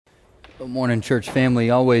Good morning, church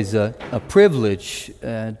family. Always a privilege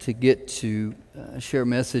to get to share a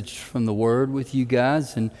message from the Word with you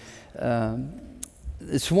guys. And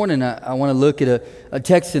this morning I want to look at a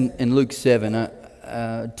text in Luke 7,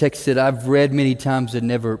 a text that I've read many times and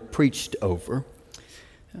never preached over.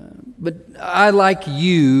 But I, like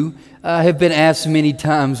you, have been asked many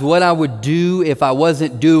times what I would do if I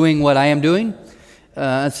wasn't doing what I am doing.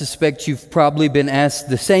 I suspect you've probably been asked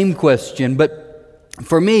the same question, but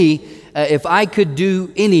for me, if I could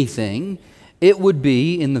do anything, it would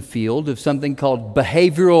be in the field of something called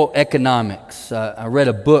behavioral economics. I read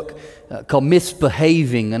a book called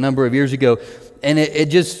Misbehaving a number of years ago, and it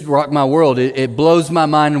just rocked my world. It blows my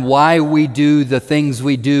mind why we do the things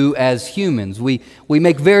we do as humans. We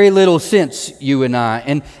make very little sense, you and I,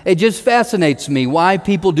 and it just fascinates me why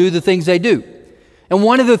people do the things they do. And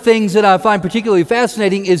one of the things that I find particularly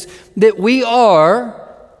fascinating is that we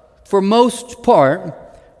are, for most part,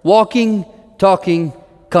 walking, talking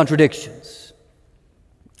contradictions.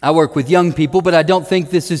 I work with young people, but I don't think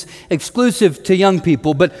this is exclusive to young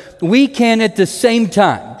people. But we can at the same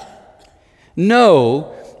time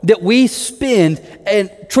know that we spend a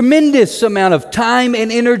tremendous amount of time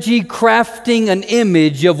and energy crafting an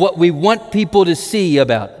image of what we want people to see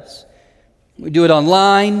about us. We do it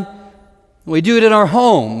online. We do it in our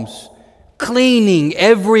homes, cleaning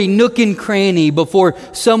every nook and cranny before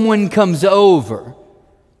someone comes over.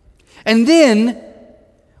 And then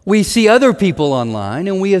we see other people online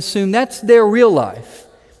and we assume that's their real life.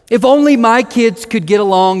 If only my kids could get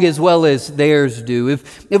along as well as theirs do.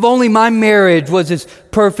 If only my marriage was as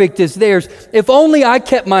perfect as theirs. If only I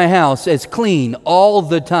kept my house as clean all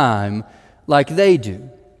the time like they do.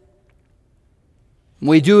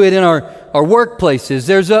 We do it in our workplaces.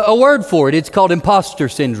 There's a word for it. It's called imposter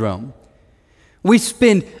syndrome. We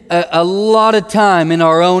spend a lot of time in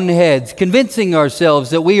our own heads convincing ourselves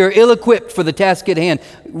that we are ill-equipped for the task at hand,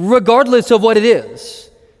 regardless of what it is.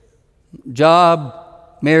 Job,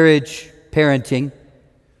 marriage, parenting.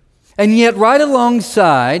 And yet right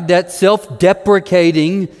alongside that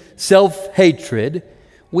self-deprecating self-hatred,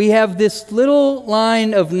 we have this little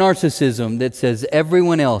line of narcissism that says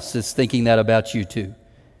everyone else is thinking that about you too.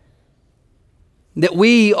 That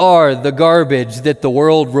we are the garbage that the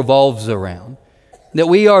world revolves around. That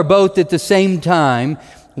we are both at the same time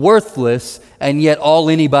worthless and yet all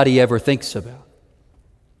anybody ever thinks about.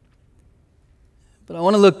 But I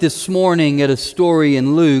want to look this morning at a story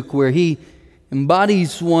in Luke where he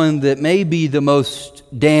embodies one that may be the most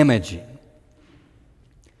damaging.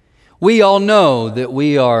 We all know that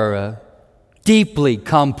we are deeply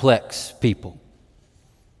complex people,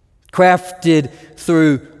 crafted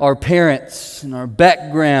through our parents and our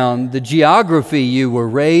background, the geography you were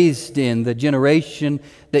raised in, the generation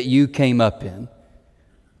that you came up in.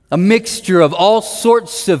 A mixture of all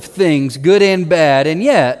sorts of things, good and bad, and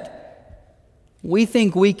yet we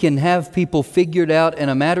think we can have people figured out in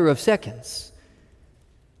a matter of seconds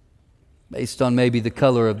based on maybe the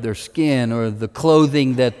color of their skin or the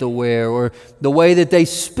clothing that they wear or the way that they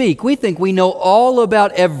speak. We think we know all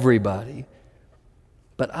about everybody.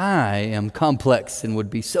 But I am complex and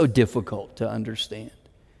would be so difficult to understand.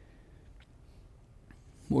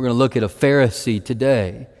 We're going to look at a Pharisee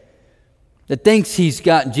today that thinks he's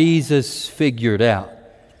got Jesus figured out.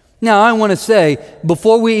 Now, I want to say,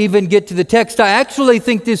 before we even get to the text, I actually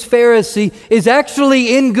think this Pharisee is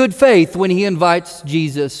actually in good faith when he invites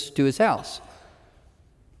Jesus to his house.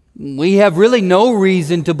 We have really no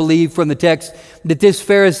reason to believe from the text that this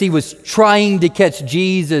Pharisee was trying to catch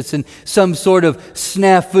Jesus in some sort of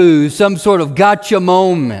snafu, some sort of gotcha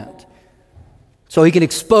moment, so he can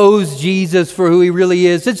expose Jesus for who he really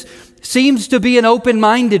is. It seems to be an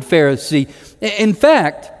open-minded Pharisee. In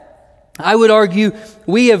fact, I would argue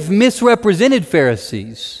we have misrepresented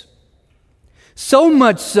Pharisees. So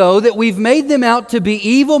much so that we've made them out to be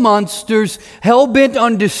evil monsters hell-bent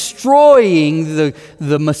on destroying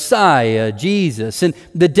the Messiah, Jesus. And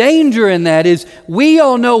the danger in that is we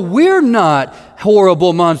all know we're not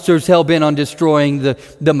horrible monsters hell-bent on destroying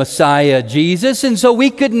the Messiah, Jesus, and so we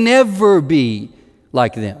could never be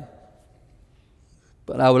like them.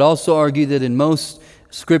 But I would also argue that in most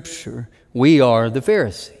Scripture, we are the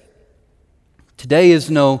Pharisee. Today is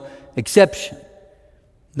no exception.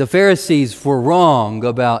 The Pharisees were wrong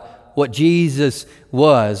about what Jesus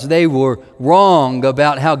was. They were wrong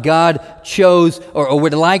about how God chose or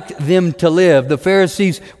would like them to live. The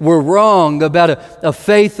Pharisees were wrong about a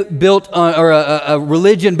faith built on, or a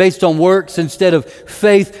religion based on works instead of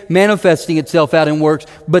faith manifesting itself out in works.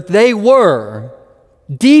 But they were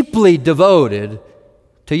deeply devoted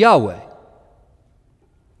to Yahweh.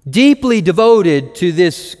 deeply devoted to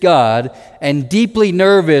this God and deeply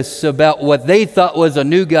nervous about what they thought was a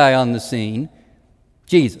new guy on the scene,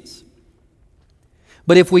 Jesus.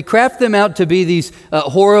 But if we craft them out to be these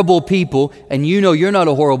horrible people, and you know you're not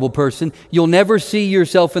a horrible person, you'll never see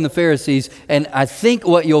yourself in the Pharisees, and I think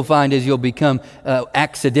what you'll find is you'll become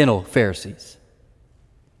accidental Pharisees.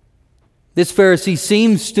 This Pharisee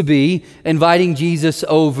seems to be inviting Jesus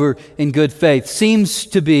over in good faith, seems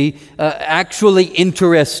to be actually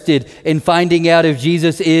interested in finding out if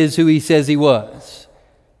Jesus is who he says he was,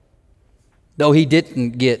 though he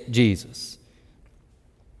didn't get Jesus.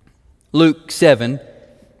 Luke 7,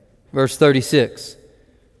 verse 36.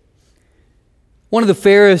 One of the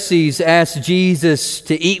Pharisees asked Jesus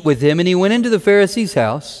to eat with him, and he went into the Pharisee's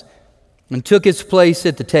house and took his place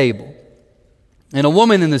at the table. And a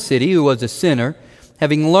woman in the city, who was a sinner,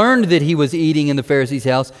 having learned that he was eating in the Pharisee's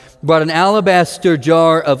house, brought an alabaster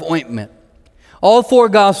jar of ointment. All four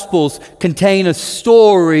Gospels contain a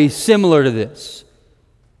story similar to this.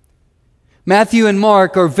 Matthew and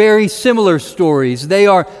Mark are very similar stories. They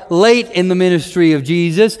are late in the ministry of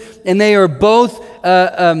Jesus, and they are both,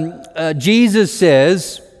 Jesus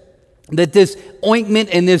says that this ointment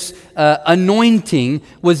and this anointing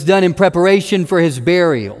was done in preparation for his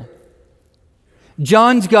burial.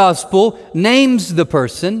 John's Gospel names the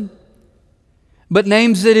person, but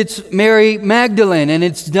names that it's Mary Magdalene, and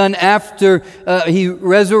it's done after he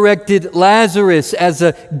resurrected Lazarus. As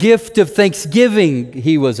a gift of thanksgiving,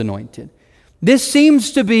 he was anointed. This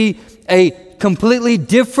seems to be a completely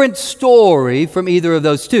different story from either of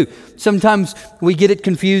those two. Sometimes we get it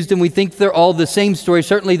confused and we think they're all the same story,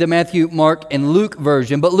 certainly the Matthew, Mark, and Luke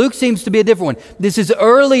version, but Luke seems to be a different one. This is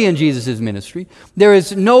early in Jesus' ministry. There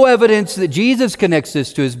is no evidence that Jesus connects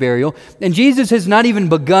this to his burial, and Jesus has not even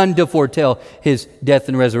begun to foretell his death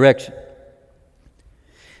and resurrection.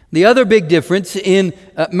 The other big difference in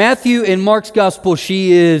Matthew and Mark's gospel,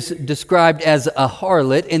 she is described as a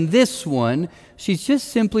harlot. In this one, she's just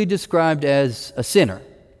simply described as a sinner.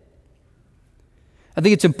 I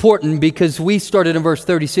think it's important because we started in verse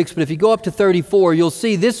 36, but if you go up to 34, you'll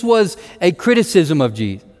see this was a criticism of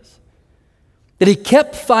Jesus. That he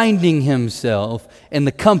kept finding himself in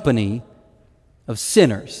the company of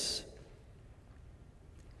sinners.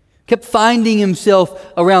 Kept finding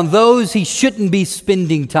himself around those he shouldn't be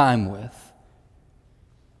spending time with.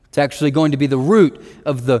 It's actually going to be the root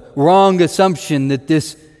of the wrong assumption that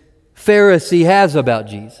this Pharisee has about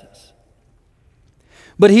Jesus.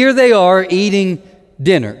 But here they are eating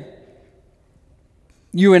dinner.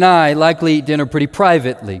 You and I likely eat dinner pretty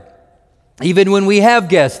privately. Even when we have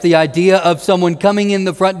guests, the idea of someone coming in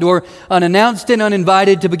the front door unannounced and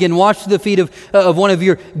uninvited to begin washing the feet of one of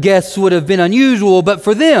your guests would have been unusual, but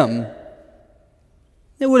for them,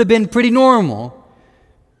 it would have been pretty normal.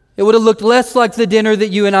 It would have looked less like the dinner that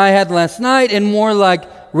you and I had last night and more like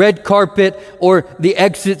red carpet or the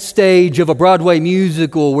exit stage of a Broadway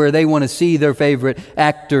musical where they want to see their favorite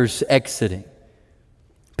actors exiting.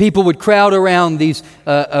 People would crowd around these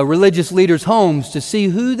religious leaders' homes to see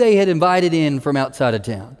who they had invited in from outside of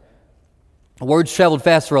town. Words traveled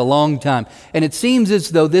fast for a long time. And it seems as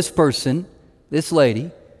though this person, this lady,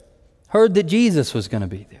 heard that Jesus was going to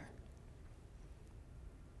be there.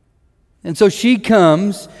 And so she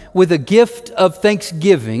comes with a gift of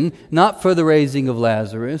thanksgiving, not for the raising of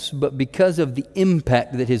Lazarus, but because of the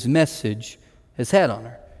impact that his message has had on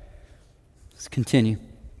her. Let's continue.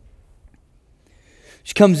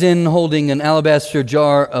 She comes in holding an alabaster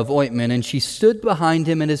jar of ointment, and she stood behind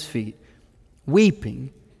him at his feet,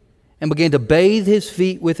 weeping, and began to bathe his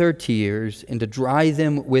feet with her tears and to dry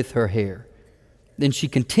them with her hair. Then she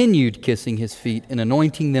continued kissing his feet and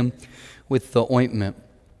anointing them with the ointment.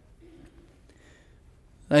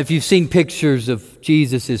 If you've seen pictures of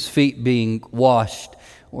Jesus' feet being washed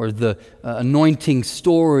or the anointing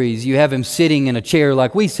stories, you have him sitting in a chair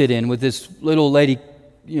like we sit in with this little lady,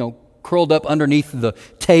 curled up underneath the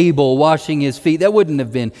table, washing his feet. That wouldn't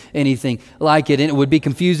have been anything like it, and it would be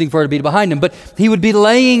confusing for her to be behind him. But he would be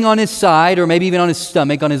laying on his side, or maybe even on his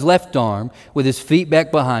stomach, on his left arm, with his feet back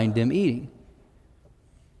behind him, eating.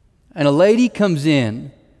 And a lady comes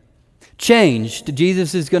in, changed.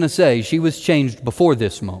 Jesus is going to say she was changed before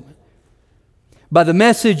this moment by the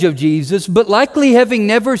message of Jesus, but likely having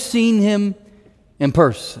never seen him in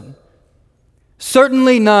person.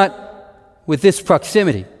 Certainly not with this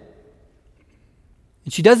proximity.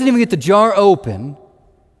 And she doesn't even get the jar open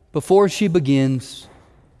before she begins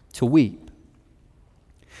to weep.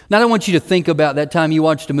 Now, I don't want you to think about that time you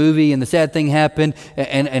watched a movie and the sad thing happened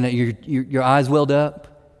and your eyes welled up,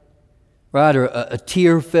 right? Or a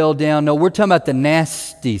tear fell down. No, we're talking about the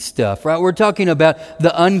nasty stuff, right? We're talking about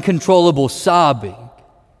the uncontrollable sobbing.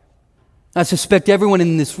 I suspect everyone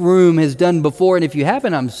in this room has done before, and if you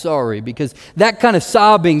haven't, I'm sorry, because that kind of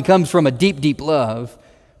sobbing comes from a deep, deep love.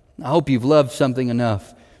 I hope you've loved something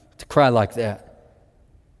enough to cry like that.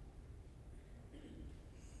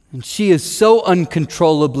 And she is so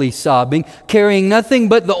uncontrollably sobbing, carrying nothing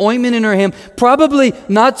but the ointment in her hand, probably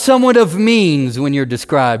not somewhat of means when you're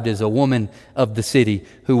described as a woman of the city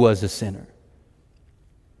who was a sinner.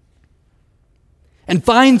 And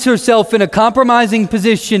finds herself in a compromising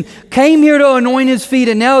position, came here to anoint his feet,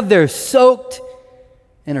 and now they're soaked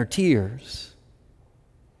in her tears.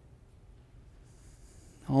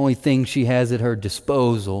 The only thing she has at her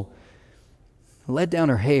disposal, let down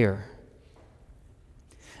her hair.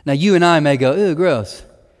 Now you and I may go, ew, gross.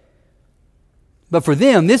 But for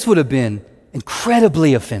them, this would have been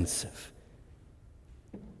incredibly offensive.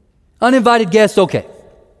 Uninvited guest, okay.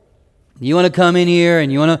 You want to come in here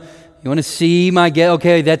and you want to see my guest,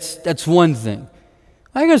 okay, that's one thing.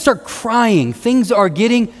 Now you're going to start crying. Things are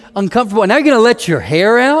getting uncomfortable. And now you're going to let your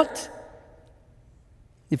hair out?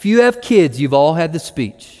 If you have kids, you've all had the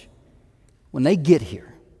speech. When they get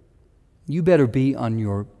here, you better be on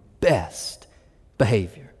your best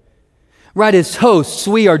behavior. Right, as hosts,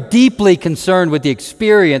 we are deeply concerned with the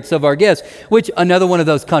experience of our guests, which, another one of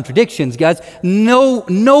those contradictions, guys,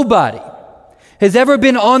 nobody has ever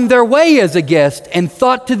been on their way as a guest and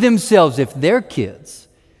thought to themselves, if their kids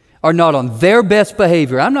are not on their best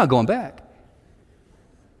behavior, I'm not going back.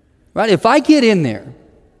 Right, if I get in there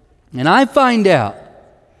and I find out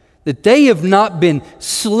that they have not been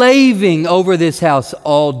slaving over this house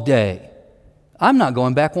all day, I'm not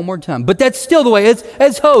going back one more time. But that's still the way.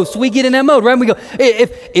 As hosts, we get in that mode, right? We go,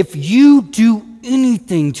 if you do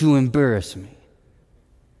anything to embarrass me.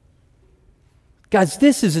 Guys,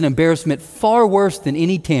 this is an embarrassment far worse than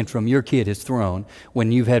any tantrum your kid has thrown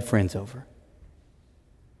when you've had friends over.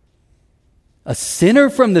 A sinner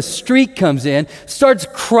from the street comes in, starts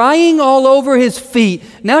crying all over his feet.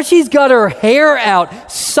 Now she's got her hair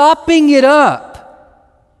out, sopping it up.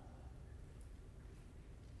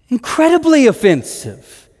 Incredibly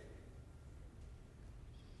offensive,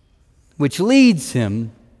 which leads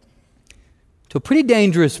him to a pretty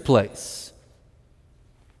dangerous place.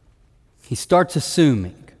 He starts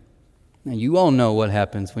assuming. Now, you all know what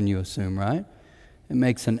happens when you assume, right? It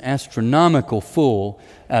makes an astronomical fool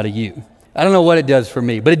out of you. I don't know what it does for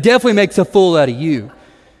me, but it definitely makes a fool out of you,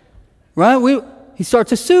 right? He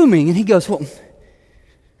starts assuming, and he goes, well,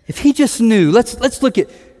 if he just knew, let's look at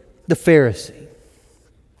the Pharisee.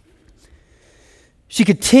 She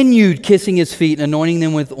continued kissing his feet and anointing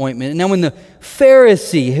them with ointment. And now when the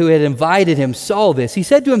Pharisee who had invited him saw this, he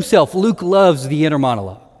said to himself, Luke loves the inner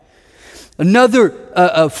monologue.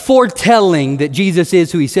 Another foretelling that Jesus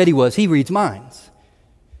is who he said he was, he reads minds.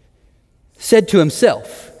 Said to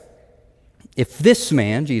himself, if this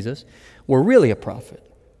man, Jesus, were really a prophet,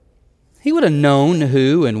 he would have known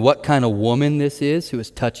who and what kind of woman this is who is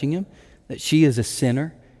touching him, that she is a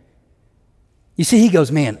sinner. You see, he goes,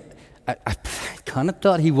 man, I kind of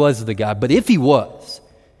thought he was the guy, but if he was,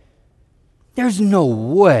 there's no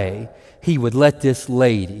way he would let this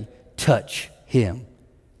lady touch him.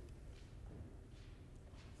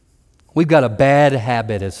 We've got a bad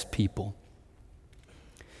habit as people.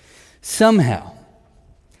 Somehow,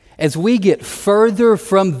 as we get further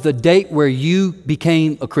from the date where you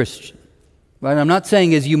became a Christian, right? I'm not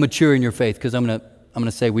saying as you mature in your faith, because I'm going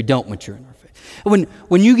to say we don't mature in our faith.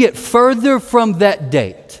 When you get further from that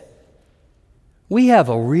date, we have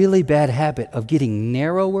a really bad habit of getting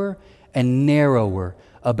narrower and narrower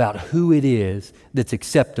about who it is that's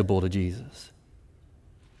acceptable to Jesus.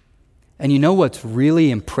 And you know what's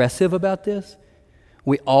really impressive about this?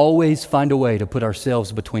 We always find a way to put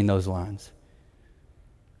ourselves between those lines.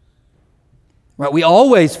 Right? We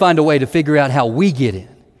always find a way to figure out how we get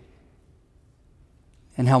in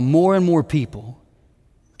and how more and more people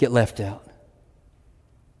get left out.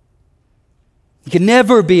 You can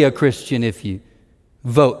never be a Christian if you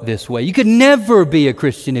vote this way. You could never be a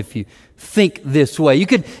Christian if you think this way. You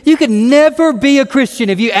could never be a Christian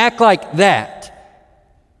if you act like that.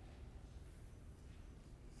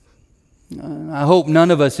 I hope none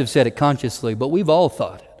of us have said it consciously, but we've all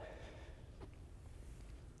thought it.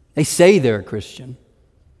 They say they're a Christian.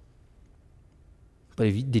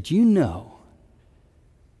 But did you know?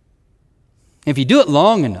 If you do it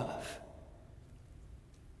long enough,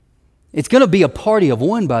 it's going to be a party of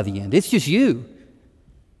one by the end. It's just you.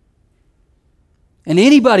 And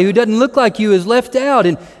anybody who doesn't look like you is left out.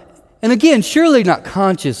 And again, surely not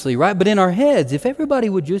consciously, right? But in our heads, if everybody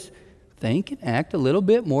would just think and act a little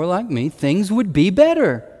bit more like me, things would be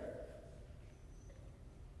better.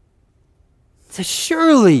 So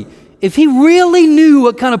surely if he really knew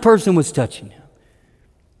what kind of person was touching him.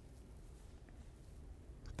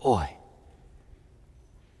 Boy.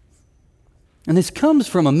 And this comes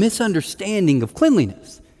from a misunderstanding of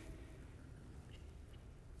cleanliness.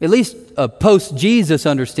 At least a post-Jesus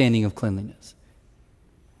understanding of cleanliness.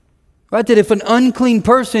 Right? That if an unclean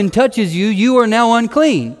person touches you, you are now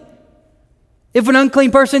unclean. If an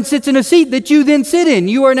unclean person sits in a seat that you then sit in,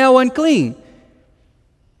 you are now unclean.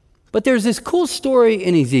 But there's this cool story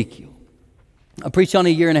in Ezekiel. I preached on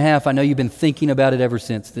it a year and a half. I know you've been thinking about it ever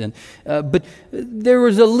since then. But there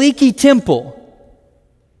was a leaky temple.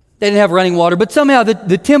 They didn't have running water, but somehow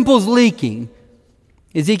the temple's leaking.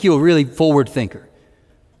 Ezekiel, really forward thinker.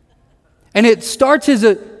 And it starts as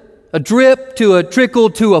a drip to a trickle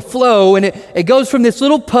to a flow, and it goes from this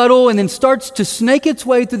little puddle and then starts to snake its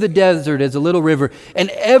way through the desert as a little river. And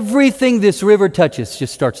everything this river touches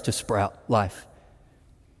just starts to sprout life.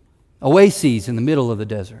 Oases in the middle of the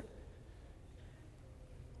desert.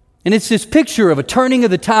 And it's this picture of a turning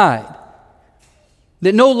of the tide.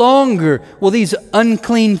 That no longer will these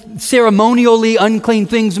unclean, ceremonially unclean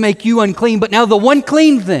things make you unclean, but now the one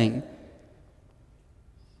clean thing,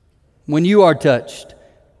 when you are touched,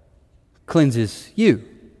 cleanses you.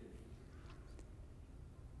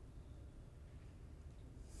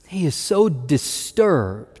 He is so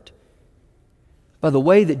disturbed by the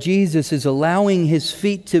way that Jesus is allowing his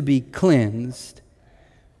feet to be cleansed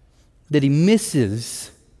that he misses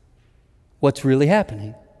what's really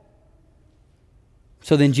happening.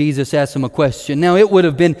 So then Jesus asks him a question. Now, it would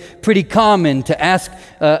have been pretty common to ask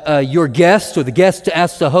your guest or the guest to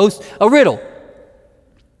ask the host a riddle.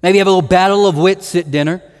 Maybe have a little battle of wits at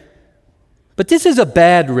dinner. But this is a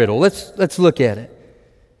bad riddle. Let's look at it.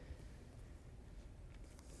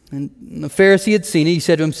 And the Pharisee had seen it. He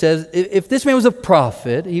said to him, if this man was a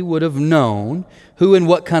prophet, he would have known who and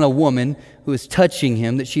what kind of woman who is touching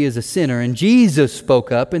him, that she is a sinner. And Jesus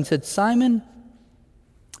spoke up and said, Simon,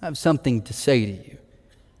 I have something to say to you.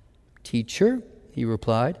 Teacher, he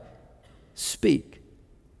replied, speak.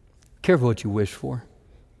 Careful what you wish for.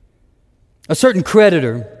 A certain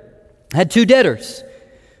creditor had two debtors.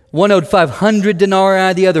 One owed 500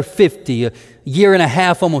 denarii, the other 50, a year and a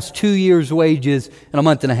half, almost 2 years' wages, and a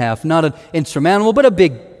month and a half. Not an insurmountable, but a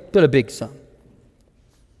big sum.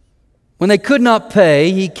 When they could not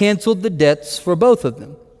pay, he canceled the debts for both of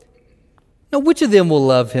them. Now, which of them will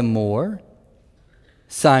love him more?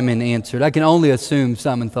 Simon answered. I can only assume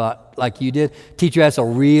Simon thought like you did. Teacher asks a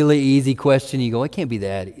really easy question. You go, it can't be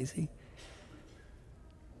that easy.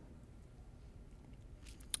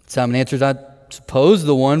 Simon answers, I suppose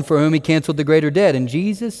the one for whom he canceled the greater debt. And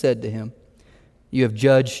Jesus said to him, you have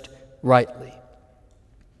judged rightly.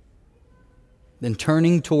 Then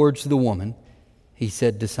turning towards the woman, he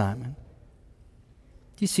said to Simon,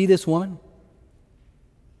 do you see this woman?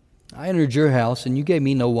 I entered your house and you gave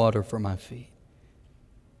me no water for my feet.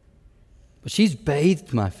 But she's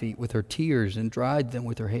bathed my feet with her tears and dried them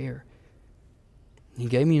with her hair. You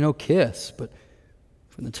gave me no kiss, but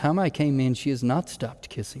from the time I came in, she has not stopped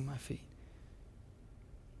kissing my feet.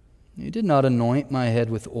 You did not anoint my head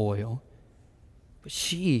with oil, but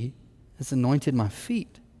she has anointed my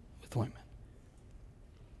feet with ointment.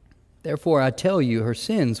 Therefore, I tell you, her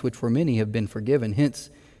sins, which were many, have been forgiven. Hence,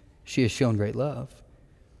 she has shown great love.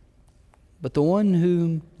 But the one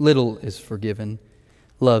whom little is forgiven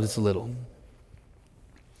loves little.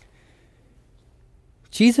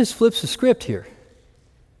 Jesus flips the script here.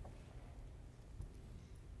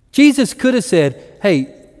 Jesus could have said,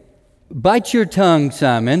 hey, bite your tongue,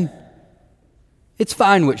 Simon. It's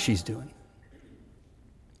fine what she's doing.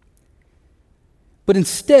 But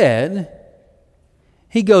instead,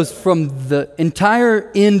 he goes from the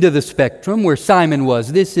entire end of the spectrum where Simon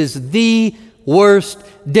was. This is the worst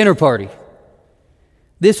dinner party.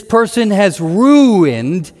 This person has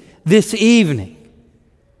ruined this evening.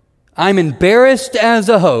 I'm embarrassed as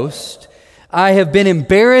a host. I have been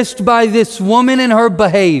embarrassed by this woman and her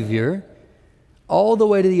behavior. All the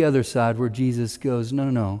way to the other side where Jesus goes,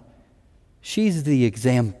 no. She's the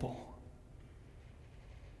example.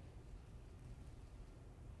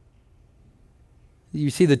 You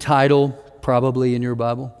see the title probably in your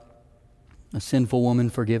Bible? A Sinful Woman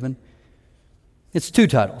Forgiven. It's two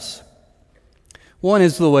titles. One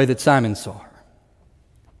is the way that Simon saw her.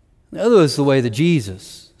 The other is the way that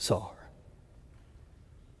Jesus saw her.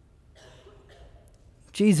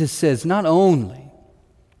 Jesus says not only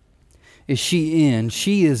is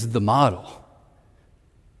she is the model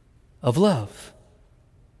of love.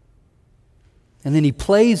 And then he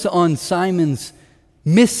plays on Simon's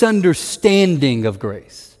misunderstanding of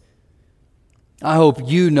grace. I hope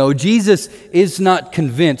you know Jesus is not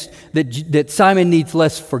convinced that Simon needs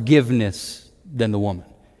less forgiveness than the woman.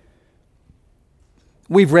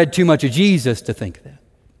 We've read too much of Jesus to think that.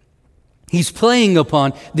 He's playing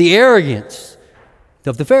upon the arrogance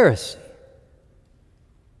of the Pharisee.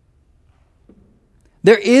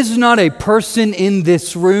 There is not a person in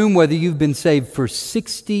this room, whether you've been saved for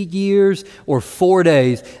 60 years or 4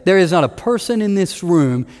 days, there is not a person in this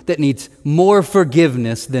room that needs more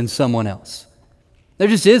forgiveness than someone else. There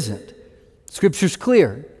just isn't. Scripture's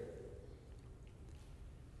clear.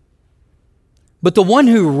 But the one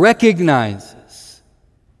who recognizes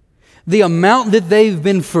the amount that they've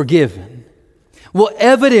been forgiven will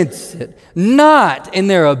evidence it not in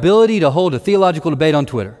their ability to hold a theological debate on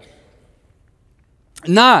Twitter,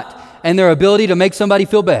 not in their ability to make somebody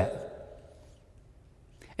feel bad,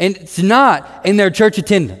 and it's not in their church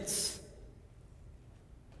attendance.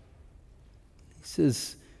 He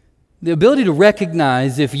says, the ability to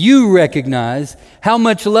recognize, if you recognize how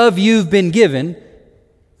much love you've been given,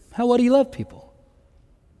 how well do you love people?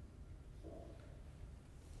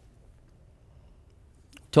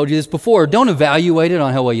 Told you this before. Don't evaluate it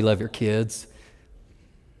on how well you love your kids.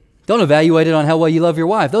 Don't evaluate it on how well you love your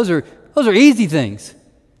wife. Those are easy things.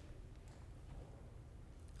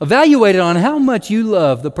 Evaluate it on how much you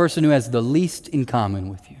love the person who has the least in common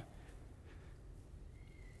with you.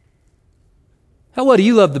 How well do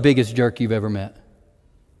you love the biggest jerk you've ever met?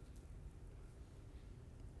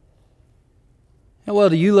 How well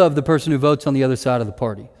do you love the person who votes on the other side of the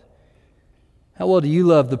party? How well do you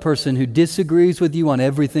love the person who disagrees with you on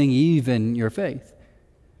everything, even your faith?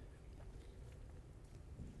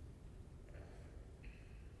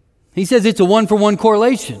 He says it's a one-for-one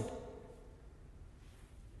correlation.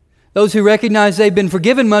 Those who recognize they've been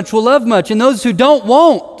forgiven much will love much, and those who don't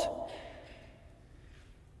won't.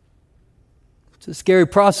 It's a scary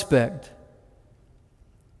prospect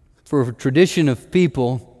for a tradition of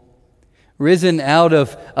people risen out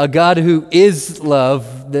of a God who is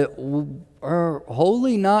love that are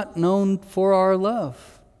wholly not known for our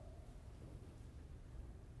love.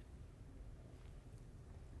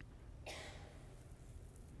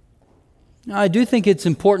 Now, I do think it's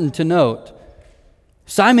important to note,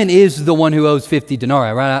 Simon is the one who owes 50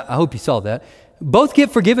 denarii, right? I hope you saw that. Both get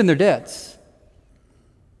forgiven their debts.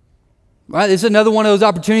 Right? This is another one of those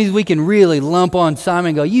opportunities we can really lump on Simon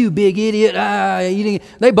and go, you big idiot. You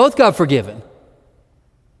didn't. They both got forgiven.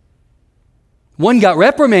 One got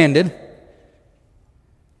reprimanded.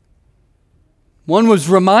 One was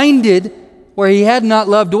reminded where he had not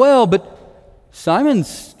loved well, but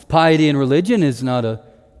Simon's piety and religion is not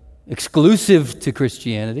exclusive to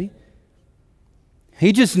Christianity.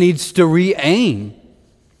 He just needs to re-aim.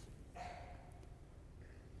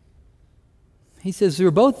 He says they're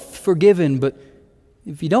both forgiven, but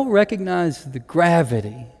if you don't recognize the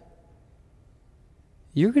gravity,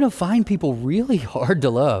 you're going to find people really hard to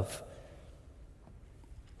love.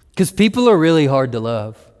 Because people are really hard to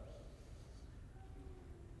love.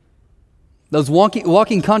 Those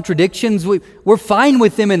walking contradictions, we're fine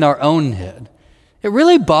with them in our own head. It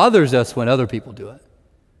really bothers us when other people do it.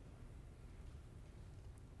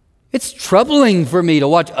 It's troubling for me to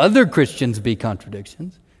watch other Christians be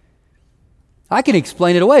contradictions. I can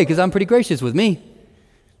explain it away because I'm pretty gracious with me.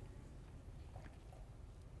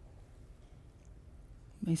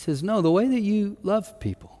 He says, no, the way that you love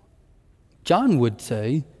people, John would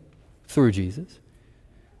say, through Jesus,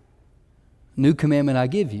 new commandment I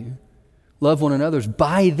give you, love one another.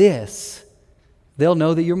 By this, they'll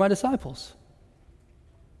know that you're my disciples.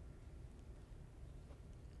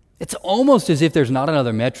 It's almost as if there's not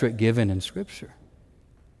another metric given in Scripture.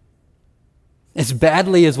 As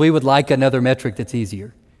badly as we would like another metric that's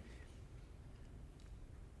easier.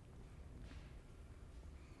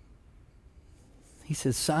 He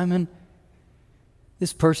says, Simon,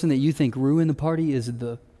 this person that you think ruined the party is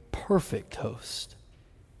the perfect host.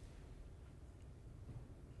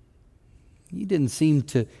 You didn't seem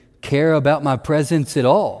to care about my presence at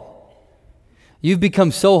all. You've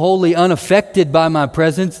become so wholly unaffected by my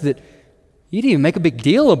presence that you didn't even make a big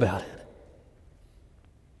deal about it.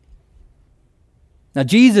 Now,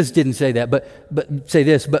 Jesus didn't say that, but say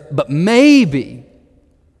this, but maybe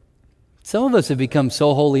some of us have become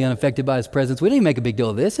so wholly unaffected by His presence, we didn't even make a big deal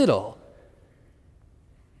of this at all.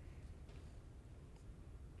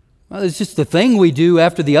 Well, it's just the thing we do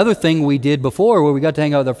after the other thing we did before where we got to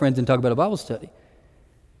hang out with our friends and talk about a Bible study.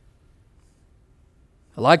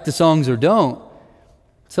 I like the songs or don't.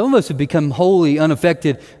 Some of us have become wholly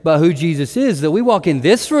unaffected by who Jesus is, that we walk in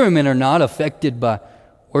this room and are not affected by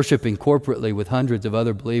worshiping corporately with hundreds of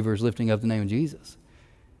other believers lifting up the name of Jesus.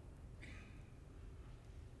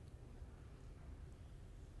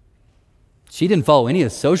 She didn't follow any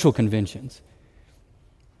of the social conventions.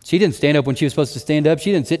 She didn't stand up when she was supposed to stand up.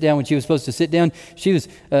 She didn't sit down when she was supposed to sit down. She was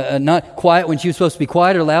not quiet when she was supposed to be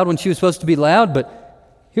quiet, or loud when she was supposed to be loud.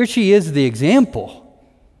 But here she is, the example.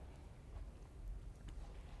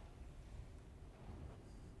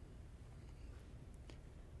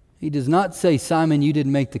 He does not say, Simon, you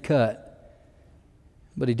didn't make the cut.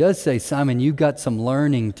 But he does say, Simon, you've got some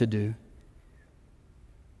learning to do.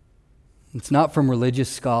 It's not from religious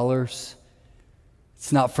scholars.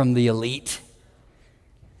 It's not from the elite.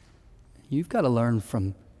 You've got to learn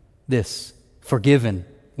from this forgiven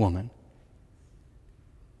woman.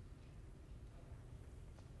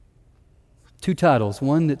 Two titles,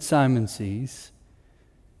 one that Simon sees,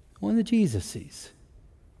 one that Jesus sees.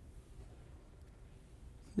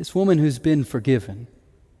 This woman who's been forgiven.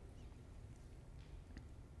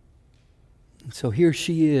 And so here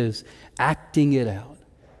she is, acting it out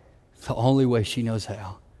the only way she knows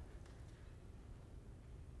how.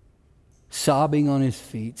 Sobbing on his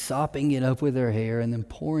feet, sopping it up with her hair, and then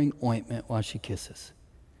pouring ointment while she kisses.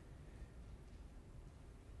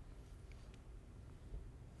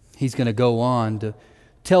 He's going to go on to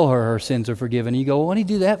tell her sins are forgiven. And you go, well, what did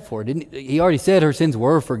he do that for? Didn't he already said her sins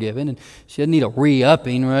were forgiven, and she doesn't need a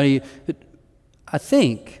re-upping, right? I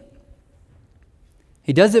think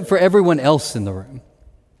he does it for everyone else in the room,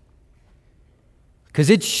 because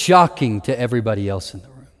it's shocking to everybody else in the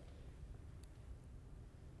room.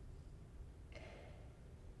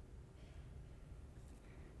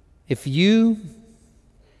 If you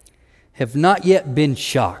have not yet been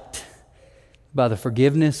shocked by the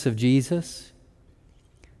forgiveness of Jesus,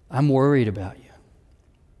 I'm worried about you.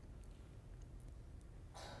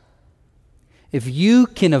 If you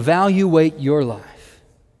can evaluate your life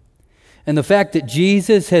and the fact that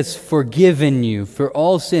Jesus has forgiven you for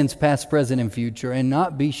all sins past, present, and future, and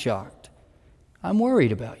not be shocked, I'm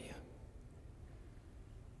worried about you.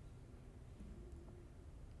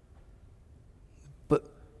 But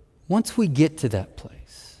once we get to that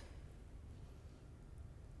place,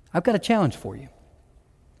 I've got a challenge for you.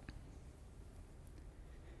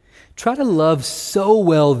 Try to love so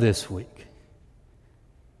well this week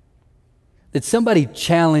that somebody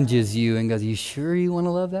challenges you and goes, you sure you want to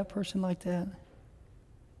love that person like that?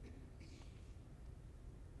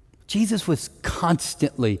 Jesus was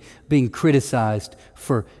constantly being criticized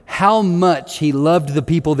for how much he loved the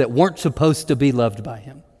people that weren't supposed to be loved by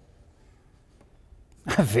him.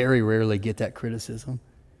 I very rarely get that criticism.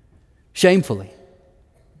 Shamefully.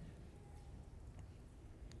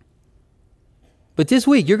 But this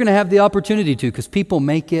week, you're going to have the opportunity to, because people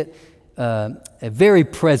make it a very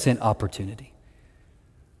present opportunity.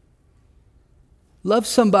 Love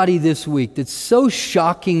somebody this week that's so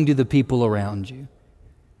shocking to the people around you.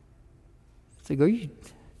 It's like, are you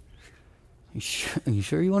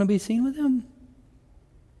sure you want to be seen with them?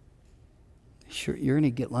 Sure you're going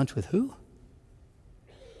to get lunch with who?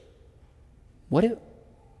 What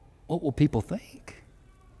will people think?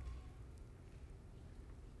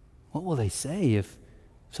 What will they say if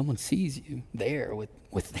someone sees you there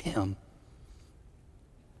with them?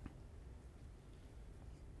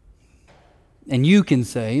 And you can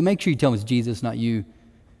say, make sure you tell them it's Jesus, not you.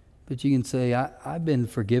 But you can say, I've been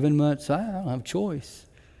forgiven much, so I don't have a choice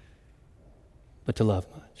but to love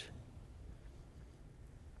much.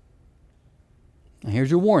 Now here's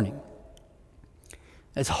your warning.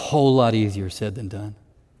 That's a whole lot easier said than done.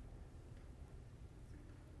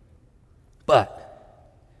 But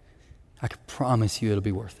I can promise you it'll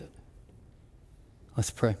be worth it.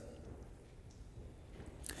 Let's pray.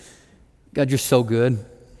 God, you're so good,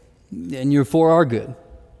 and you're for our good.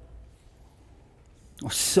 We're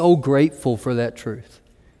so grateful for that truth.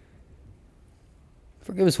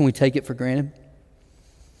 Forgive us when we take it for granted.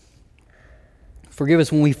 Forgive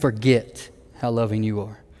us when we forget how loving you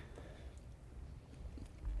are.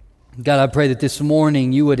 God, I pray that this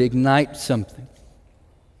morning you would ignite something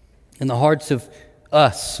in the hearts of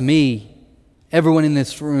us, me, everyone in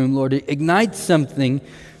this room, Lord. Ignite something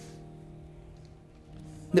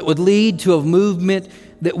that would lead to a movement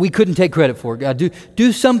that we couldn't take credit for. God,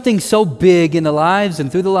 do something so big in the lives and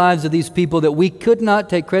through the lives of these people that we could not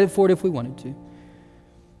take credit for it if we wanted to.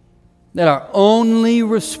 That our only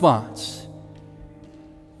response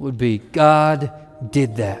would be, God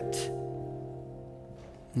did that.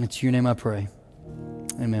 And it's your name I pray.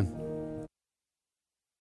 Amen.